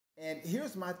And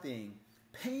here's my thing,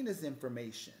 pain is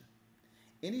information.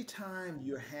 Anytime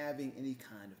you're having any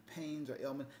kind of pains or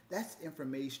ailment, that's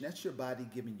information. That's your body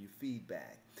giving you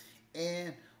feedback.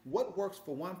 And what works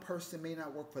for one person may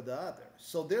not work for the other.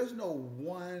 So there's no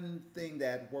one thing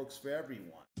that works for everyone.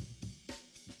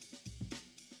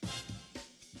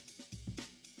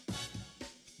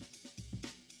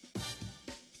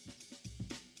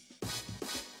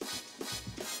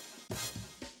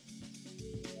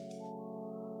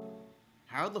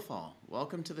 Harold Leffall,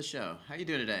 welcome to the show. How you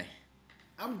doing today?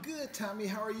 I'm good, Tommy.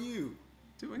 How are you?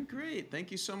 Doing great.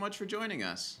 Thank you so much for joining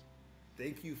us.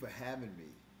 Thank you for having me.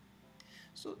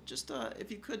 So, just if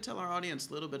you could tell our audience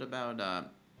a little bit about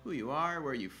who you are,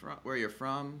 where you're from,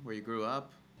 where you grew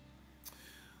up.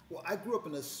 Well, I grew up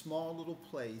in a small little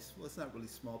place. Well, it's not really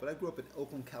small, but I grew up in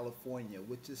Oakland, California,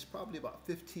 which is probably about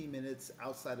 15 minutes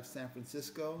outside of San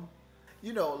Francisco.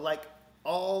 Like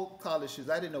all college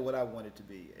students, I didn't know what I wanted to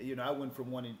be. I went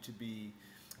from wanting to be,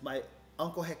 my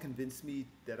uncle had convinced me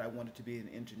that I wanted to be an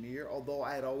engineer, although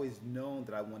I had always known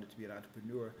that I wanted to be an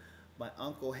entrepreneur. My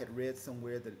uncle had read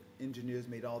somewhere that engineers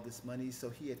made all this money, so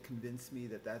he had convinced me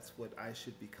that that's what I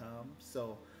should become.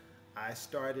 So I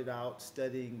started out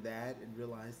studying that and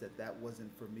realized that that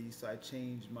wasn't for me, so I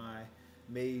changed my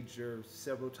major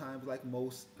several times like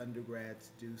most undergrads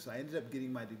do. So I ended up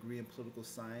getting my degree in political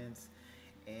science,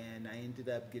 and I ended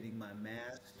up getting my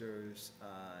master's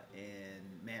in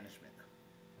management.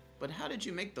 But how did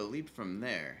you make the leap from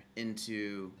there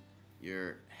into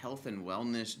your health and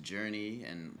wellness journey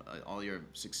and all your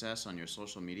success on your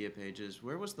social media pages?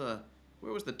 Where was the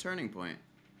turning point?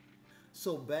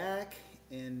 So back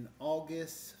in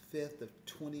August 5th of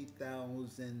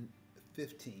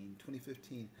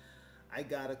 2015, I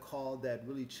got a call that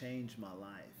really changed my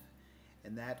life.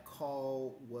 And that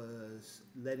call was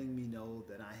letting me know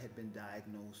that I had been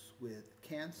diagnosed with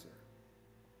cancer.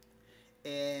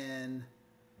 And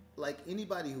like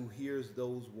anybody who hears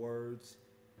those words,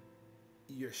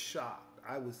 you're shocked.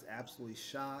 I was absolutely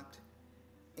shocked.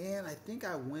 And I think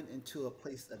I went into a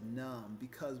place of numb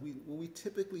because when we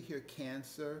typically hear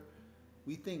cancer,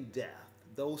 we think death.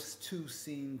 Those two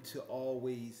seem to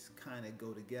always kind of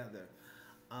go together.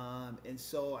 And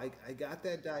so I got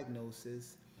that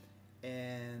diagnosis,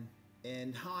 and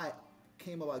how I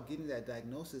came about getting that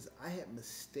diagnosis, I had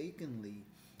mistakenly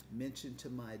mentioned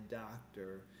to my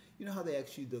doctor, you know how they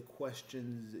ask you the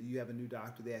questions, you have a new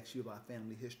doctor, they ask you about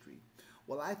family history.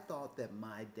 Well, I thought that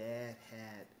my dad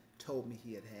had told me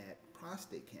he had had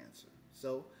prostate cancer.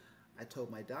 So I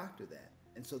told my doctor that.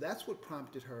 And so that's what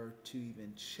prompted her to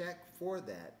even check for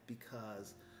that,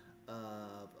 because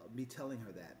of me telling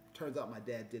her that. Turns out my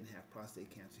dad didn't have prostate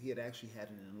cancer. He had actually had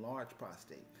an enlarged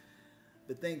prostate.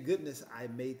 But thank goodness I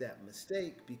made that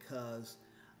mistake, because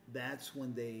that's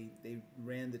when they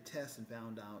ran the test and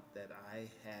found out that I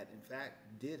had, in fact,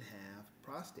 did have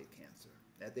prostate cancer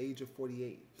at the age of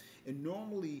 48. And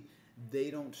normally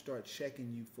they don't start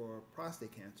checking you for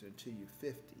prostate cancer until you're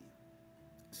 50.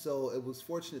 So it was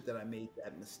fortunate that I made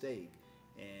that mistake,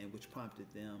 and which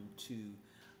prompted them to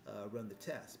run the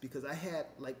test, because I had,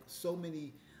 like so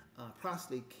many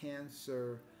prostate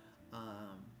cancer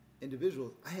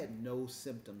individuals, I had no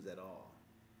symptoms at all.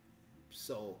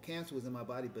 So cancer was in my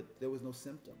body, but there was no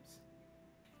symptoms.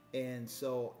 And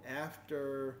so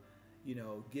after,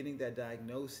 getting that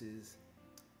diagnosis,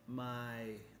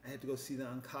 I had to go see the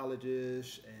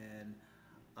oncologist and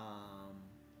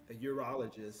a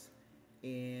urologist,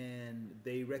 and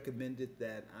they recommended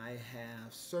that I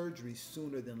have surgery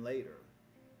sooner than later.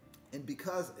 And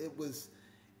because it was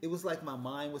like my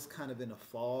mind was kind of in a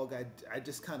fog. I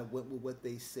just kind of went with what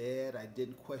they said. I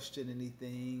didn't question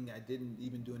anything. I didn't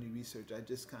even do any research. I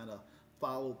just kind of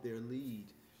followed their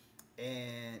lead,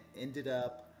 and ended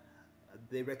up,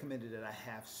 they recommended that I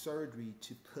have surgery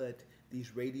to put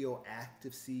these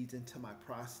radioactive seeds into my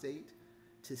prostate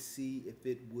to see if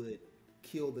it would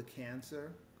kill the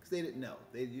cancer. Because they didn't know.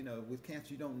 With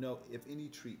cancer, you don't know if any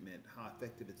treatment, how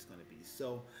effective it's going to be.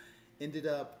 So ended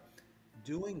up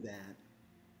doing that.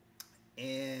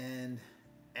 And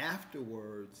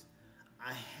afterwards,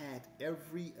 I had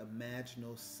every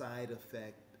imaginable side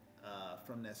effect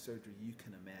from that surgery you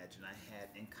can imagine. I had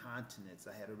incontinence,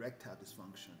 I had erectile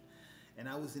dysfunction, and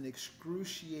I was in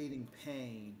excruciating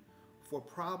pain for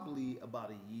probably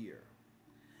about a year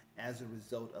as a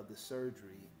result of the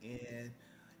surgery. And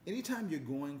anytime you're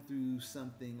going through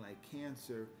something like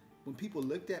cancer, when people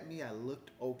looked at me, I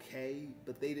looked okay,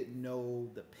 but they didn't know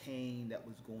the pain that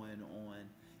was going on,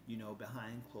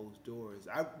 behind closed doors.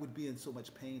 I would be in so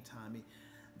much pain, Tommy,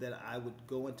 that I would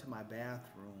go into my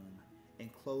bathroom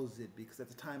and close it, because at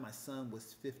the time my son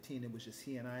was 15, it was just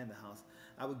he and I in the house.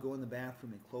 I would go in the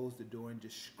bathroom and close the door and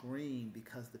just scream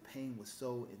because the pain was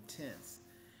so intense.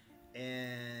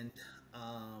 And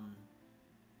um,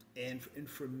 and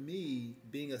for me,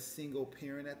 being a single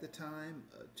parent at the time,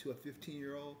 to a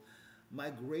 15-year-old, my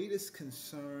greatest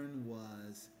concern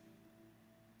was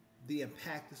the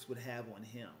impact this would have on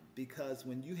him, because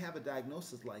when you have a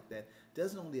diagnosis like that, it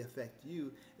doesn't only affect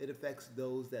you, it affects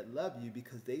those that love you,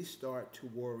 because they start to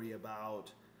worry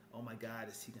about, oh my God,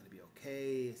 is he going to be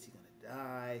okay, is he going to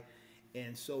die?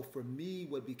 And so for me,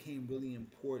 what became really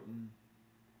important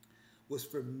was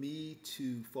for me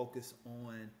to focus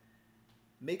on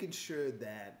making sure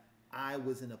that I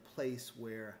was in a place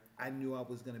where I knew I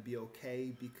was going to be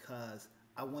okay, because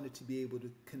I wanted to be able to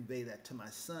convey that to my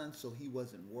son so he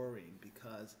wasn't worrying,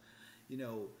 because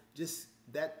just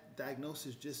that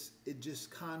diagnosis,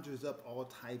 just conjures up all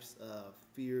types of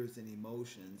fears and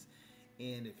emotions.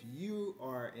 And if you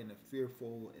are in a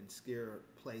fearful and scared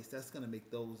place, that's going to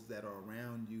make those that are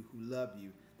around you who love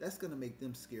you, that's going to make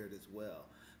them scared as well.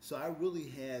 So I really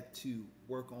had to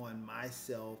work on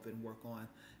myself and work on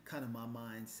kind of my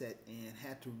mindset, and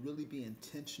had to really be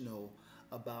intentional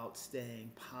about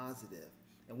staying positive.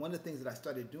 And one of the things that I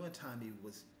started doing, Tommy,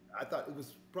 was, I thought it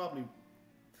was probably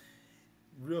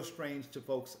real strange to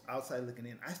folks outside looking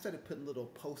in. I started putting little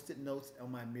post-it notes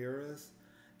on my mirrors,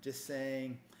 just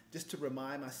saying, just to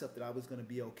remind myself that I was going to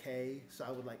be okay. So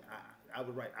I would I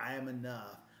would write, I am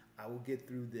enough. I will get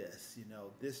through this.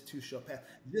 This too shall pass.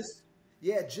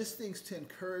 Yeah, just things to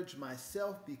encourage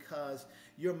myself, because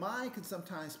your mind can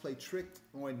sometimes play trick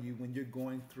on you when you're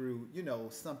going through,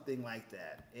 something like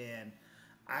that. And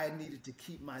I needed to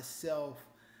keep myself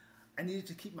I needed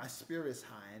to keep my spirits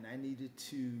high, and I needed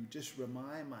to just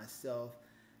remind myself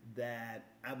that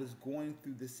I was going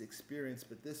through this experience,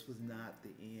 but this was not the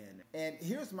end. And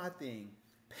here's my thing: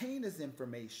 pain is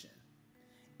information.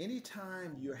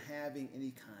 Anytime you're having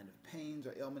any kind of pains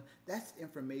or ailment, that's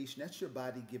information. That's your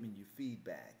body giving you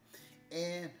feedback.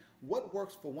 And what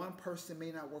works for one person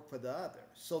may not work for the other.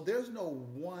 So there's no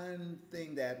one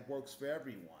thing that works for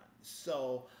everyone.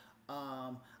 So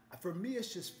um, for me,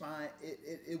 it's just fine.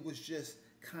 It was just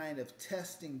kind of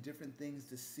testing different things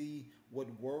to see what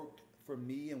worked for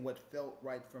me and what felt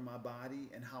right for my body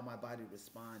and how my body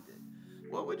responded.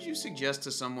 What would you suggest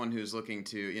to someone who's looking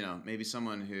to, maybe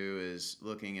someone who is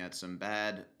looking at some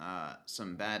bad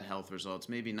health results,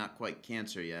 maybe not quite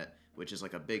cancer yet, which is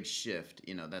like a big shift.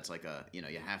 That's like you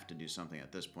have to do something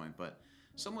at this point. But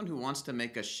someone who wants to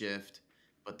make a shift,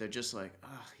 but they're just like,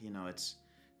 it's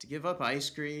to give up ice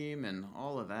cream and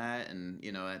all of that, and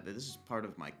this is part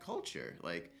of my culture.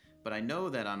 Like, but I know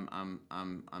that I'm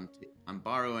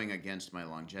borrowing against my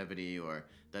longevity, or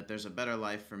that there's a better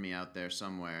life for me out there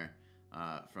somewhere.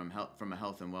 From a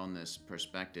health and wellness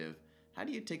perspective, how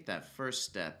do you take that first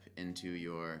step into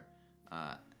your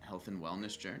health and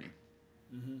wellness journey?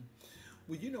 hmm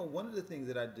Well, one of the things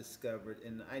that I discovered,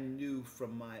 and I knew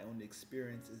from my own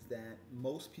experience, is that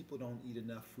most people don't eat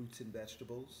enough fruits and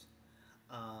vegetables.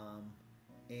 Um,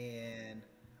 and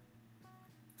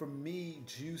for me,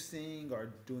 juicing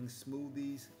or doing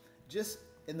smoothies, just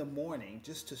in the morning,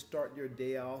 just to start your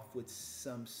day off with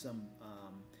some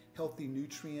healthy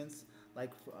nutrients,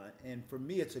 and for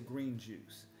me, it's a green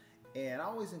juice. And I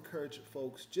always encourage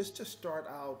folks just to start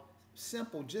out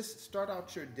simple. Just start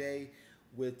out your day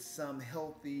with some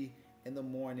healthy in the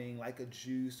morning, like a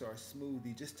juice or a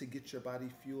smoothie, just to get your body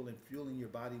fuel and fueling your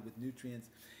body with nutrients.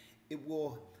 It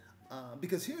will,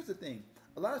 because here's the thing: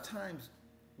 a lot of times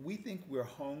we think we're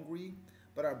hungry,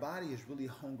 but our body is really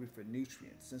hungry for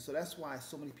nutrients. And so that's why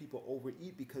so many people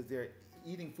overeat, because they're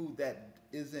eating food that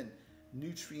isn't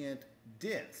nutrient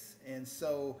dense. And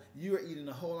so you're eating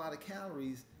a whole lot of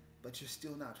calories, but you're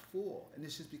still not full. And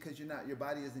it's just because your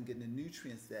body isn't getting the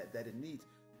nutrients that it needs.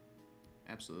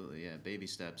 Absolutely, yeah. Baby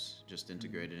steps, just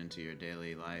integrated into your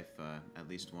daily life, at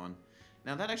least one.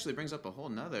 Now that actually brings up a whole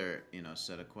nother,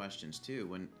 set of questions too.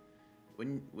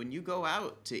 When you go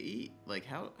out to eat, like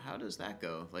how does that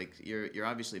go? Like you're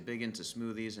obviously big into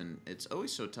smoothies, and it's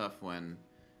always so tough when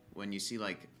you see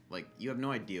like you have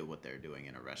no idea what they're doing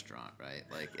in a restaurant, right?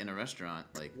 Like in a restaurant,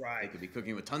 like they Right. could be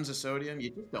cooking with tons of sodium. You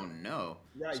just don't know.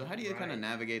 Right. So how do you kind of Right.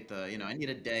 navigate I need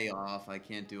a day off. I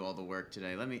can't do all the work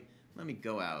today. Let me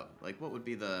go out. Like what would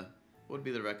be the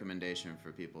recommendation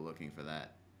for people looking for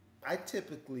that? I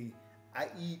typically, I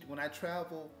eat when I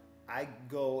travel. I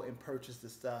go and purchase the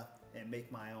stuff and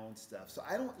make my own stuff. So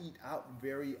I don't eat out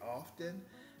very often,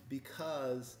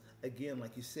 because again,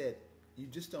 like you said, you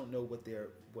just don't know what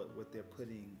they're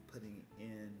putting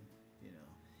in. You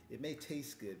know, it may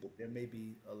taste good, but there may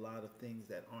be a lot of things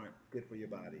that aren't good for your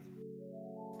body.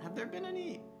 Have there been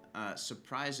any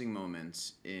surprising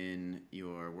moments in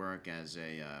your work as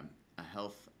a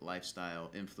health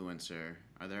lifestyle influencer?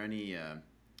 Are there any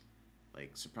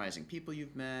like surprising people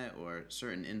you've met or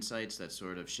certain insights that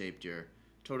sort of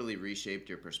totally reshaped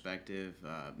your perspective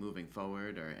moving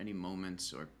forward, or any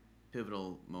moments or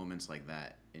pivotal moments like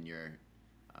that in your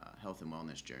health and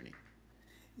wellness journey?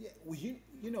 Yeah,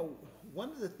 well, one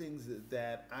of the things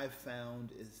that I've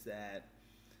found is that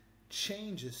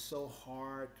change is so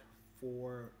hard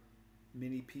for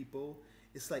many people.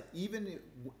 It's like even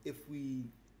if we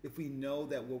if we know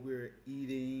that what we're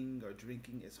eating or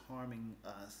drinking is harming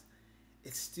us,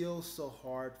 it's still so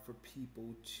hard for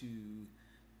people to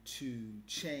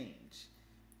change.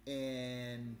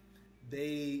 And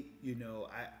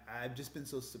I've just been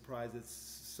so surprised that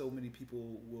so many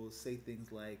people will say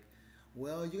things like,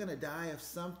 well, you're gonna die of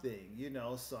something,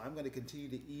 so I'm gonna continue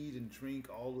to eat and drink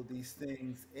all of these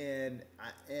things. And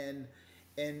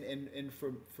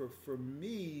for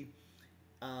me,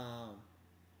 um,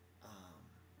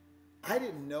 I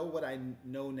didn't know what I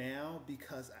know now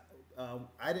because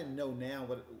I didn't know now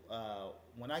what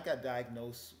when I got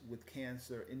diagnosed with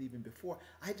cancer, and even before,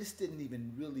 I just didn't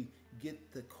even really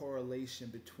get the correlation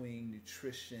between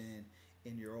nutrition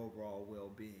and your overall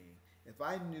well-being. If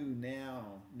I knew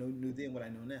then what I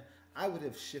know now, I would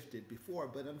have shifted before.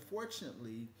 But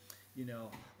unfortunately,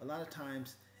 a lot of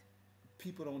times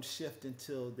people don't shift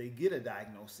until they get a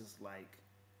diagnosis like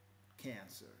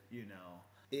cancer.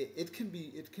 It can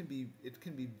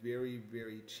be very,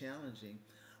 very challenging.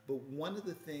 But one of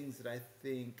the things that I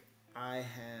think I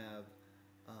have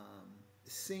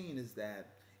seen is that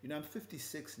I'm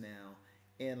 56 now,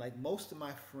 and like most of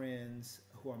my friends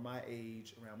who are my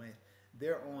age, around my age,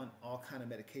 they're on all kind of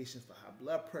medications for high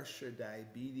blood pressure,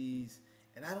 diabetes,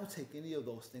 and I don't take any of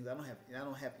those things. I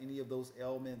don't have any of those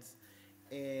ailments,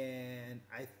 and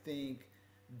I think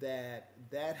that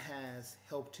has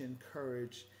helped to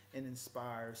encourage and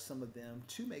inspire some of them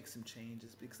to make some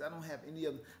changes, because I don't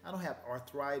have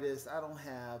arthritis, I don't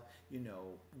have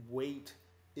weight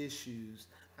issues,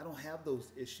 I don't have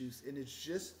those issues, and it's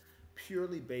just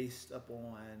purely based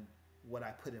upon what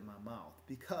I put in my mouth,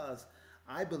 because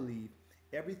I believe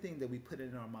everything that we put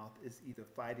in our mouth is either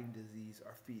fighting disease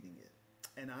or feeding it.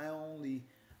 And I only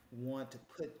want to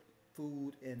put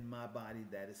food in my body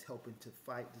that is helping to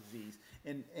fight disease.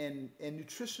 And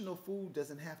nutritional food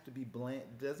doesn't have to be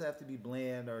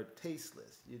bland or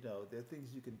tasteless. There are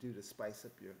things you can do to spice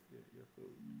up your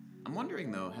food. I'm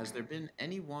wondering though, has there been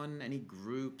anyone, any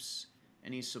groups,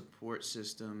 any support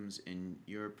systems in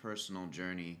your personal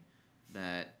journey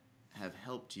that have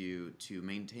helped you to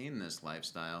maintain this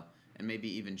lifestyle and maybe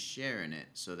even share in it,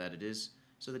 so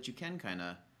that you can kind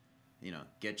of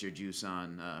get your juice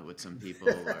on with some people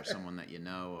or someone that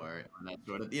or that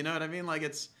sort of, you know what I mean? Like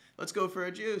it's, let's go for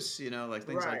a juice, like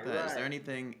things like Right, that. Is there right.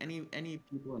 anything, any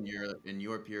people in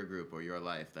your peer group or your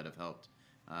life that have helped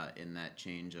in that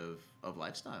change of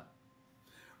lifestyle?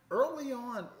 Early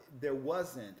on, there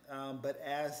wasn't, but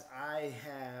as I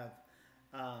have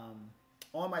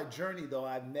on my journey, though,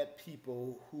 I've met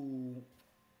people who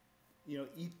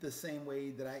eat the same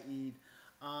way that I eat.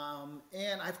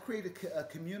 And I've created a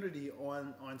community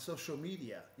on social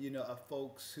media, of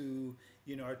folks who,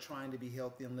 are trying to be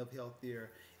healthy and live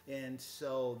healthier. And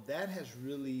so that has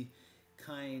really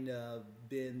kind of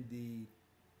been the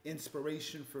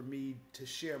inspiration for me to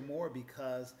share more,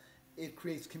 because it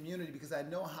creates community, because I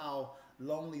know how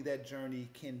lonely that journey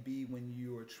can be when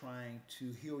you are trying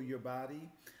to heal your body.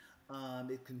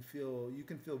 You can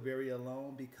feel very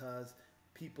alone, because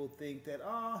people think that,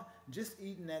 just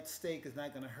eating that steak is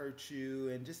not going to hurt you,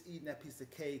 and just eating that piece of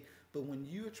cake. But when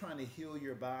you're trying to heal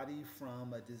your body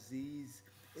from a disease,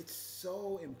 it's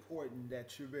so important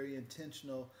that you're very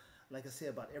intentional, like I said,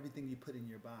 about everything you put in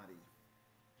your body.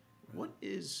 Right. What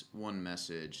is one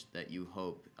message that you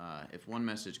hope, if one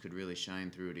message could really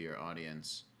shine through to your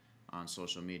audience on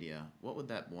social media, what would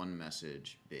that one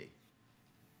message be?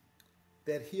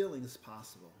 That healing is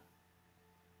possible.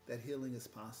 That healing is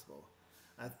possible.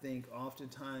 I think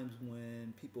oftentimes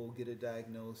when people get a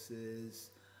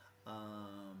diagnosis,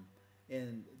 um,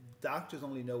 and doctors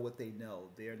only know what they know,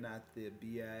 they're not the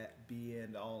be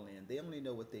and all in. They only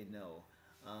know what they know,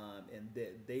 and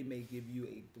they may give you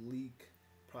a bleak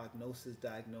prognosis,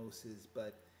 diagnosis,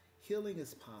 but healing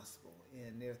is possible,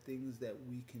 and there are things that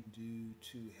we can do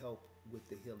to help with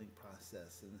the healing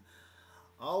process. And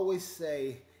I always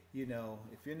say,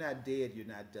 if you're not dead, you're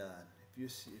not done.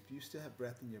 If you still have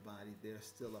breath in your body, there's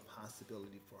still a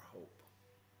possibility for hope.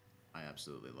 I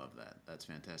absolutely love that. That's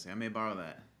fantastic. I may borrow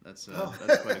that. Oh.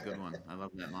 That's quite a good one. I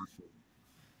love that mantra.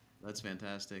 That's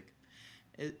fantastic.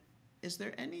 Is, is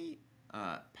there any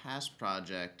past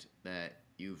project that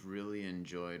you've really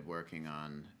enjoyed working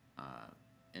on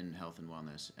in health and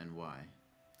wellness, and why?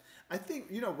 I think,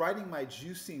 writing my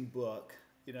juicing book,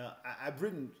 I've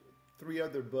written three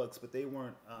other books, but they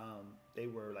weren't, they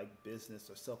were like business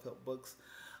or self help books.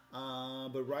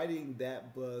 But writing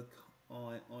that book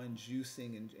on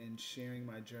juicing and sharing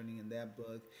my journey in that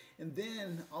book. And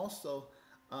then also,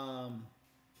 um,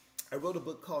 I wrote a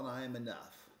book called I Am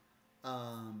Enough,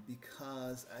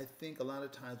 because I think a lot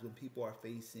of times when people are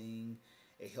facing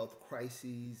a health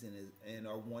crisis and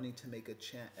are wanting to make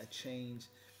a change,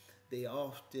 they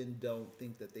often don't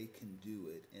think that they can do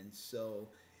it. And so,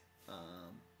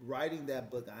 writing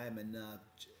that book, I Am Enough,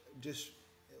 just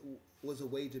was a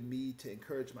way to me to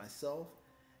encourage myself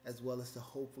as well as to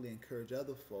hopefully encourage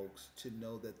other folks to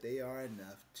know that they are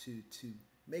enough to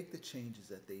make the changes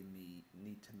that they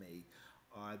need to make,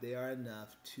 or they are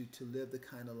enough to live the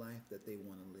kind of life that they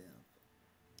want to live.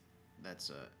 That's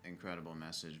an incredible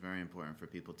message. Very important for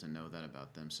people to know that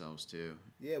about themselves too.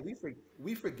 Yeah, we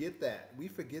forget that. We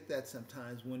forget that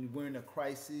sometimes when we're in a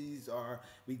crisis or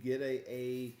we get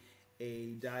a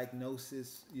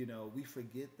diagnosis. We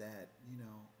forget that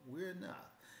we're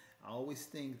enough. I always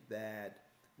think that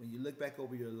when you look back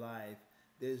over your life,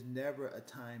 there's never a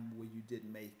time where you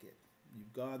didn't make it.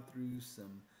 You've gone through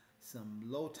some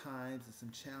low times and some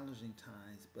challenging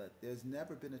times, but there's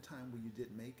never been a time where you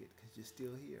didn't make it because you're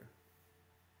still here.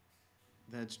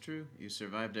 That's true. You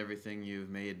survived everything you've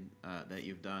made that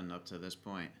you've done up to this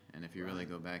point, and if you really Right.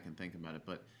 go back and think about it,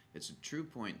 but it's a true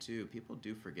point too. People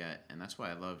do forget, and that's why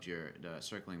I loved your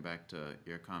circling back to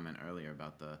your comment earlier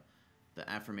about the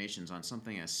affirmations on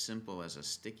something as simple as a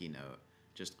sticky note,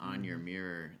 just on your Hmm.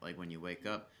 mirror, like when you wake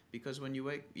up. Because when you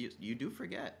wake, you do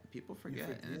forget. People You forget,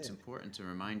 and it's forget. important to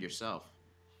remind yourself.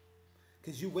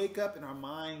 Because you wake up and our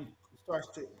mind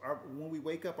when we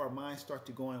wake up, our mind starts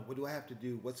to going, what do I have to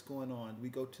do? What's going on? We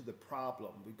go to the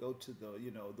problem. We go to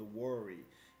the worry,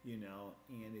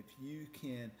 and if you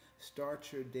can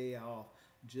start your day off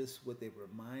just with a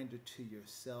reminder to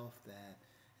yourself that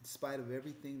in spite of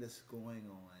everything that's going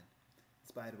on, in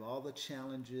spite of all the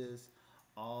challenges,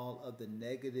 all of the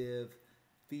negative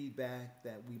feedback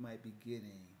that we might be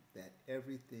getting, that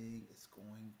everything is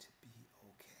going to be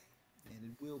okay. And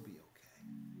it will be okay.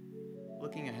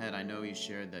 Looking ahead, I know you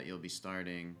shared that you'll be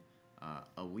starting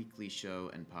a weekly show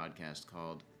and podcast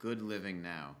called Good Living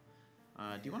Now.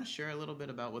 Do you want Yeah. to share a little bit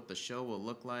about what the show will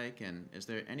look like, and is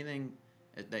there anything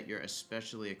that you're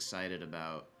especially excited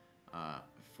about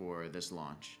for this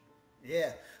launch?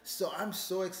 Yeah. So I'm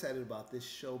so excited about this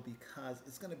show because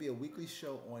it's going to be a weekly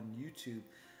show on YouTube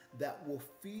that will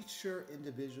feature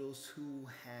individuals who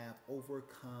have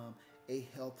overcome a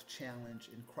health challenge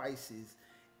and crisis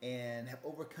and have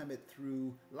overcome it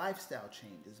through lifestyle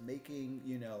changes, making,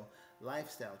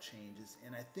 lifestyle changes.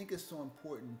 And I think it's so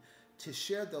important to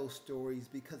share those stories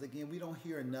because, again, we don't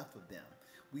hear enough of them.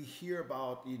 We hear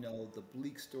about, the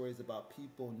bleak stories about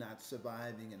people not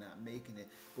surviving and not making it,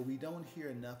 but we don't hear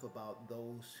enough about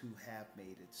those who have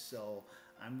made it. So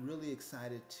I'm really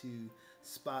excited to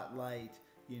spotlight,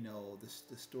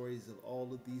 the stories of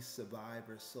all of these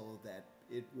survivors so that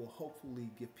it will hopefully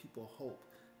give people hope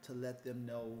to let them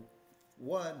know,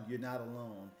 one, you're not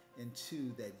alone, and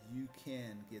two, that you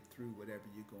can get through whatever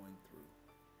you're going through.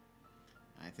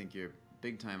 I think you're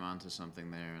big time onto something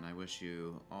there, and I wish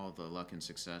you all the luck and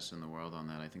success in the world on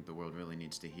that. I think the world really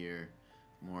needs to hear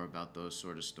more about those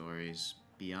sort of stories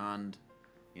beyond,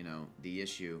 the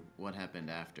issue. What happened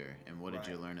after, and what did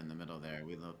you Right. learn in the middle there?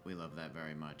 We love that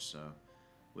very much. So,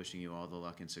 wishing you all the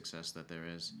luck and success that there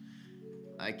is.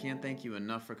 I can't thank you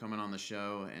enough for coming on the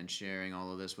show and sharing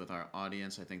all of this with our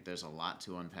audience. I think there's a lot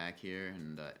to unpack here,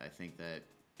 and I think that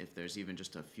if there's even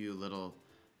just a few little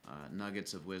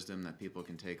nuggets of wisdom that people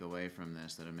can take away from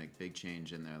this, that'll make big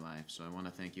change in their life. So I want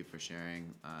to thank you for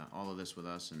sharing all of this with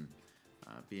us and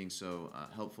being so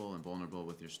helpful and vulnerable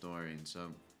with your story. And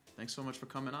so, thanks so much for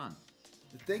coming on.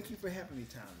 Thank you for having me,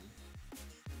 Tommy.